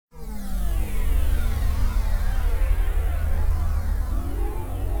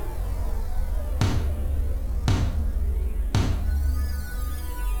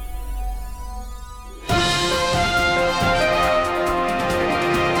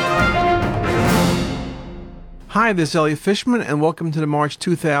Hi, this is Elliot Fishman, and welcome to the March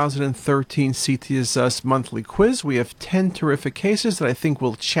 2013 CTisus Monthly Quiz. We have 10 terrific cases that I think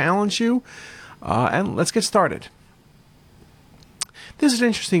will challenge you, and let's get started. This is an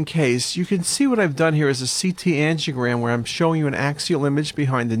interesting case. You can see what I've done here is a CT angiogram where I'm showing you an axial image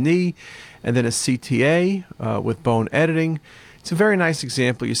behind the knee, and then a CTA with bone editing. It's a very nice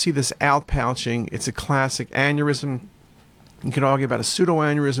example. You see this outpouching. It's a classic aneurysm. You can argue about a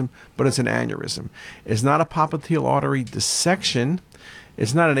pseudoaneurysm, but it's an aneurysm. It's not a popliteal artery dissection.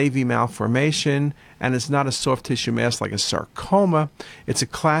 It's not an AV malformation, and it's not a soft tissue mass like a sarcoma. It's a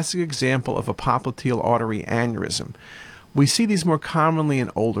classic example of a popliteal artery aneurysm. We see these more commonly in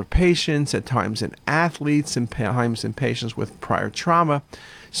older patients, at times in athletes, and times in patients with prior trauma,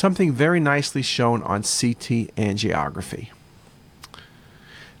 something very nicely shown on CT angiography.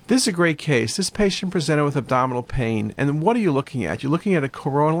 This is a great case. This patient presented with abdominal pain, and what are you looking at? You're looking at a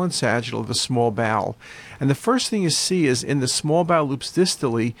coronal and sagittal of the small bowel. And the first thing you see is in the small bowel loops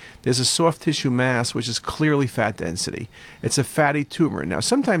distally, there's a soft tissue mass, which is clearly fat density. It's a fatty tumor. Now,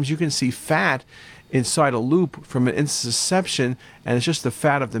 sometimes you can see fat inside a loop from an intussusception, and it's just the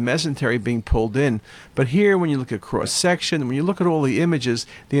fat of the mesentery being pulled in. But here, when you look at cross-section, when you look at all the images,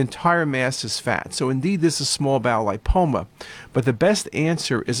 the entire mass is fat. So indeed, this is small bowel lipoma. But the best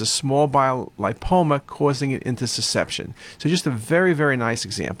answer is a small bowel lipoma causing an intussusception. So just a very, very nice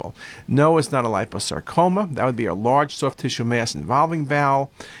example. No, it's not a liposarcoma. That would be a large soft tissue mass involving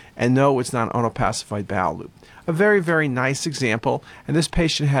bowel. And no, it's not an unopacified bowel loop. A very, very nice example, and this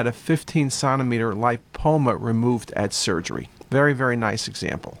patient had a 15 centimeter lipoma removed at surgery. Very, very nice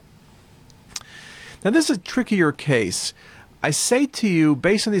example. Now, this is a trickier case. I say to you,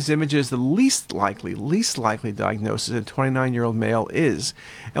 based on these images, the least likely diagnosis in a 29-year-old male is.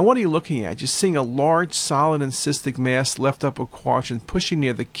 And what are you looking at? You're seeing a large, solid, and cystic mass left upper quadrant pushing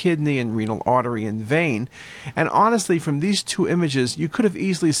near the kidney and renal artery and vein. And honestly, from these two images, you could have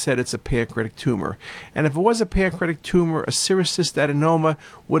easily said it's a pancreatic tumor. And if it was a pancreatic tumor, a serous cystadenoma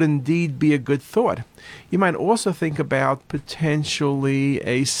would indeed be a good thought. You might also think about potentially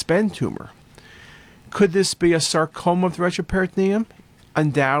a SPEN tumor. Could this be a sarcoma of the retroperitoneum?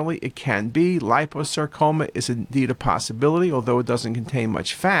 Undoubtedly, it can be. Liposarcoma is indeed a possibility, although it doesn't contain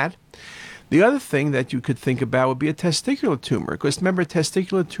much fat. The other thing that you could think about would be a testicular tumor, because remember,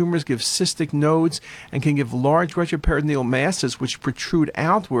 testicular tumors give cystic nodes and can give large retroperitoneal masses which protrude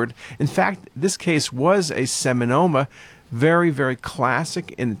outward. In fact, this case was a seminoma, very, very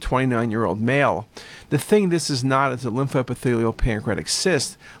classic in a 29-year-old male. The thing this is not is a lymphoepithelial pancreatic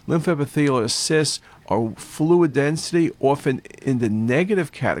cyst. Lymphoepithelial cysts are fluid density, often in the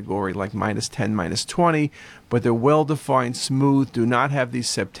negative category, like -10, -20, but they're well-defined, smooth, do not have these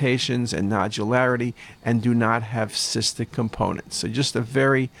septations and nodularity, and do not have cystic components. So just a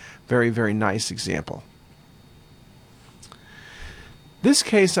very, very, very nice example. This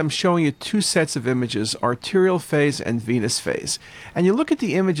case, I'm showing you two sets of images, arterial phase and venous phase. And you look at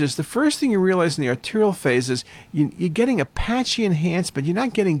the images, the first thing you realize in the arterial phase is you're getting a patchy enhancement. You're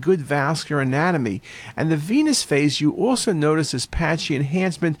not getting good vascular anatomy. And the venous phase, you also notice is patchy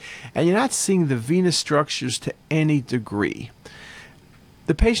enhancement, and you're not seeing the venous structures to any degree.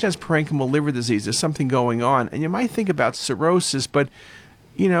 The patient has parenchymal liver disease. There's something going on. And you might think about cirrhosis, but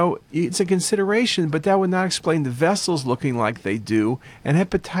you know, it's a consideration, but that would not explain the vessels looking like they do. And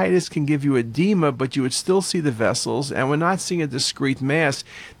hepatitis can give you edema, but you would still see the vessels, and we're not seeing a discrete mass.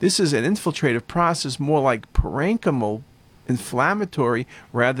 This is an infiltrative process, more like parenchymal inflammatory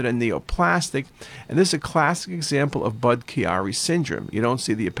rather than neoplastic. And this is a classic example of Budd-Chiari syndrome. You don't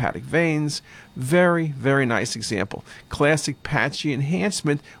see the hepatic veins. Very, very nice example. Classic patchy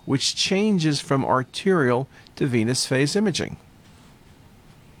enhancement, which changes from arterial to venous phase imaging.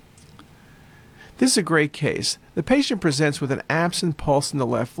 This is a great case. The patient presents with an absent pulse in the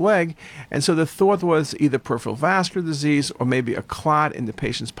left leg, and so the thought was either peripheral vascular disease or maybe a clot in the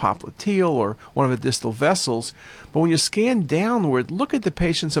patient's popliteal or one of the distal vessels. But when you scan downward, look at the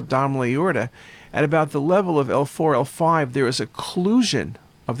patient's abdominal aorta. At about the level of L4, L5, there is occlusion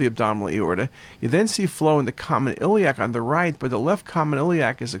of the abdominal aorta. You then see flow in the common iliac on the right, but the left common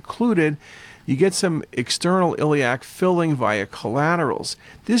iliac is occluded. You get some external iliac filling via collaterals.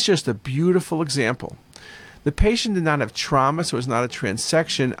 This is just a beautiful example. The patient did not have trauma, so it's not a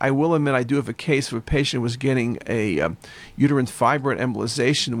transection. I will admit I do have a case of a patient who was getting a uterine fibroid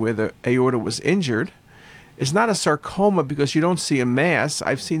embolization where the aorta was injured. It's not a sarcoma because you don't see a mass.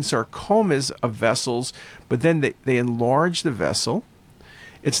 I've seen sarcomas of vessels, but then they enlarge the vessel.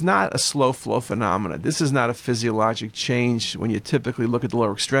 It's not a slow flow phenomena. This is not a physiologic change when you typically look at the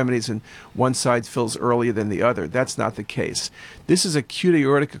lower extremities and one side fills earlier than the other. That's not the case. This is acute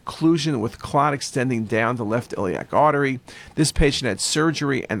aortic occlusion with clot extending down the left iliac artery. This patient had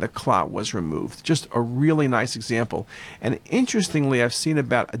surgery and the clot was removed. Just a really nice example. And interestingly, I've seen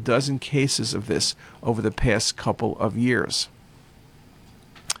about a dozen cases of this over the past couple of years.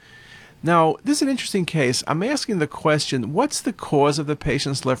 Now, this is an interesting case. I'm asking the question, what's the cause of the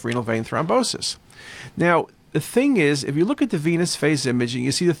patient's left renal vein thrombosis? Now, the thing is, if you look at the venous phase imaging,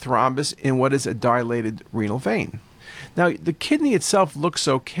 you see the thrombus in what is a dilated renal vein. Now, the kidney itself looks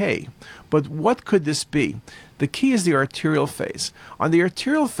okay, but what could this be? The key is the arterial phase. On the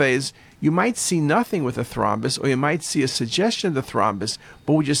arterial phase, you might see nothing with a thrombus, or you might see a suggestion of the thrombus,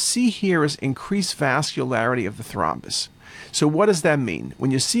 but what you see here is increased vascularity of the thrombus. So what does that mean?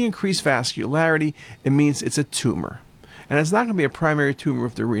 When you see increased vascularity, it means it's a tumor. And it's not going to be a primary tumor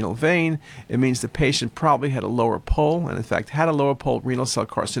of the renal vein. It means the patient probably had a lower pole, and in fact had a lower pole renal cell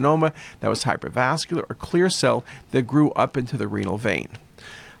carcinoma that was hypervascular, or clear cell that grew up into the renal vein.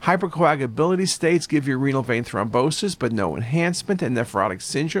 Hypercoagulability states give you renal vein thrombosis, but no enhancement, and nephrotic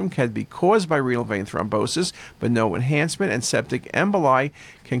syndrome can be caused by renal vein thrombosis, but no enhancement, and septic emboli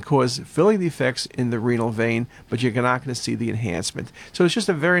can cause filling defects in the renal vein, but you're not going to see the enhancement. So it's just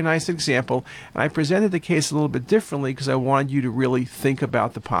a very nice example, and I presented the case a little bit differently because I wanted you to really think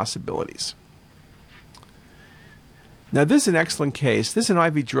about the possibilities. Now, this is an excellent case. This is an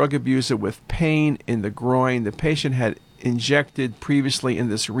IV drug abuser with pain in the groin. The patient had injected previously in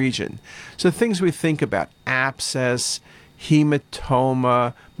this region. So things we think about: abscess,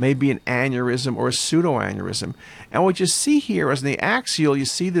 hematoma, maybe an aneurysm or a pseudoaneurysm. And what you see here is in the axial, you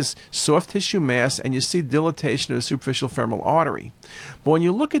see this soft tissue mass and you see dilatation of the superficial femoral artery. But when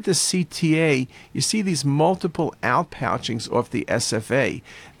you look at the CTA, you see these multiple outpouchings off the SFA.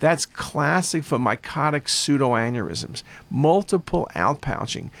 That's classic for mycotic pseudoaneurysms, multiple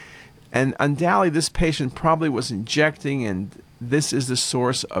outpouching. And undoubtedly, this patient probably was injecting, and this is the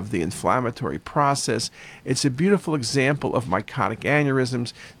source of the inflammatory process. It's a beautiful example of mycotic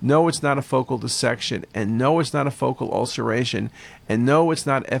aneurysms. No, it's not a focal dissection, and no, it's not a focal ulceration, and no, it's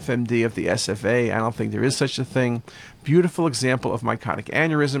not FMD of the SFA. I don't think there is such a thing. Beautiful example of mycotic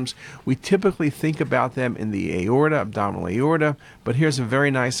aneurysms. We typically think about them in the aorta, abdominal aorta, but here's a very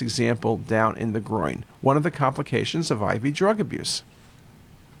nice example down in the groin. One of the complications of IV drug abuse.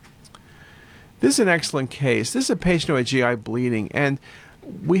 This is an excellent case. This is a patient who had GI bleeding, and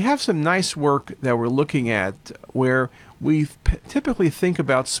we have some nice work that we're looking at where we typically think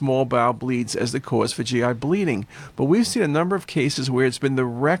about small bowel bleeds as the cause for GI bleeding, but we've seen a number of cases where it's been the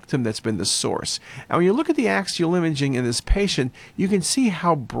rectum that's been the source. And when you look at the axial imaging in this patient, you can see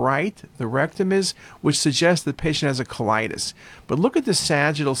how bright the rectum is, which suggests the patient has a colitis. But look at the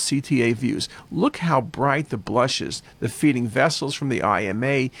sagittal CTA views. Look how bright the blush is, the feeding vessels from the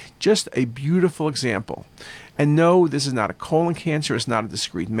IMA, just a beautiful example. And no, this is not a colon cancer, it's not a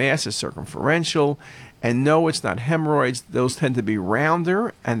discrete mass, it's circumferential. And no, it's not hemorrhoids. Those tend to be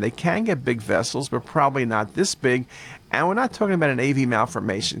rounder, and they can get big vessels, but probably not this big. And we're not talking about an AV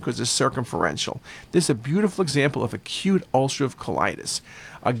malformation because it's circumferential. This is a beautiful example of acute ulcerative colitis.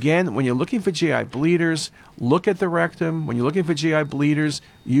 Again, when you're looking for GI bleeders, look at the rectum. When you're looking for GI bleeders,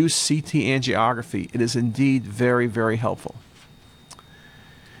 use CT angiography. It is indeed very, very helpful.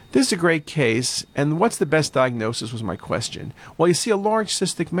 This is a great case, and what's the best diagnosis was my question. Well, you see a large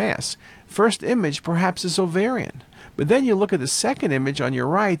cystic mass. First image perhaps is ovarian, but then you look at the second image on your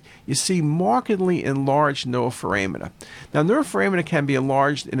right, you see markedly enlarged neuroforamina. Now, neuroforamina can be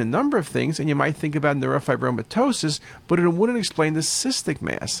enlarged in a number of things, and you might think about neurofibromatosis, but it wouldn't explain the cystic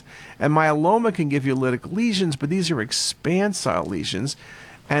mass. And myeloma can give you lytic lesions, but these are expansile lesions.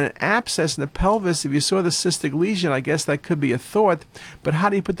 And an abscess in the pelvis, if you saw the cystic lesion, I guess that could be a thought, but how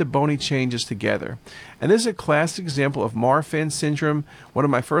do you put the bony changes together? And this is a classic example of Marfan syndrome. One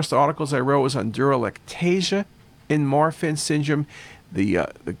of my first articles I wrote was on dural in Marfan syndrome.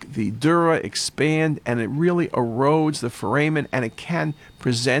 The dura expand, and it really erodes the foramen, and it can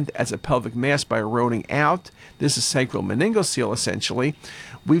present as a pelvic mass by eroding out. This is sacral meningocele, essentially.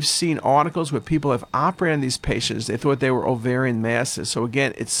 We've seen articles where people have operated on these patients. They thought they were ovarian masses. So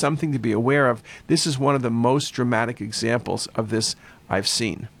again, it's something to be aware of. This is one of the most dramatic examples of this I've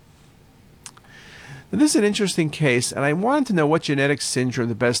seen. Now, this is an interesting case, and I wanted to know what genetic syndrome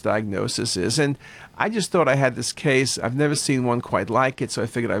the best diagnosis is. And I just thought I had this case. I've never seen one quite like it, so I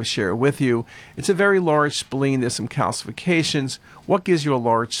figured I would share it with you. It's a very large spleen. There's some calcifications. What gives you a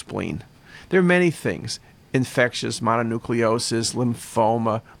large spleen? There are many things. infectious mononucleosis,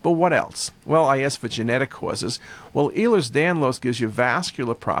 lymphoma, but what else? Well, I asked for genetic causes. Well, Ehlers-Danlos gives you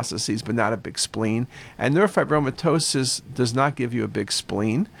vascular processes, but not a big spleen. And neurofibromatosis does not give you a big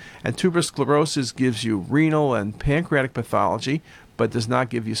spleen. And tuberous sclerosis gives you renal and pancreatic pathology, but does not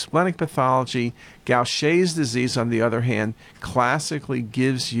give you splenic pathology. Gaucher's disease, on the other hand, classically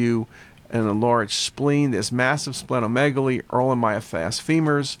gives you an enlarged spleen. There's massive splenomegaly, Erlenmeyer-Fast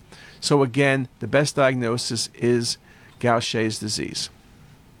femurs. So again, the best diagnosis is Gaucher's disease.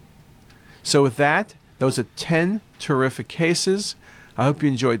 So with that, those are 10 terrific cases. I hope you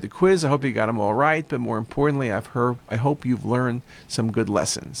enjoyed the quiz. I hope you got them all right. But more importantly, I hope you've learned some good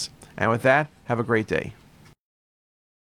lessons. And with that, have a great day.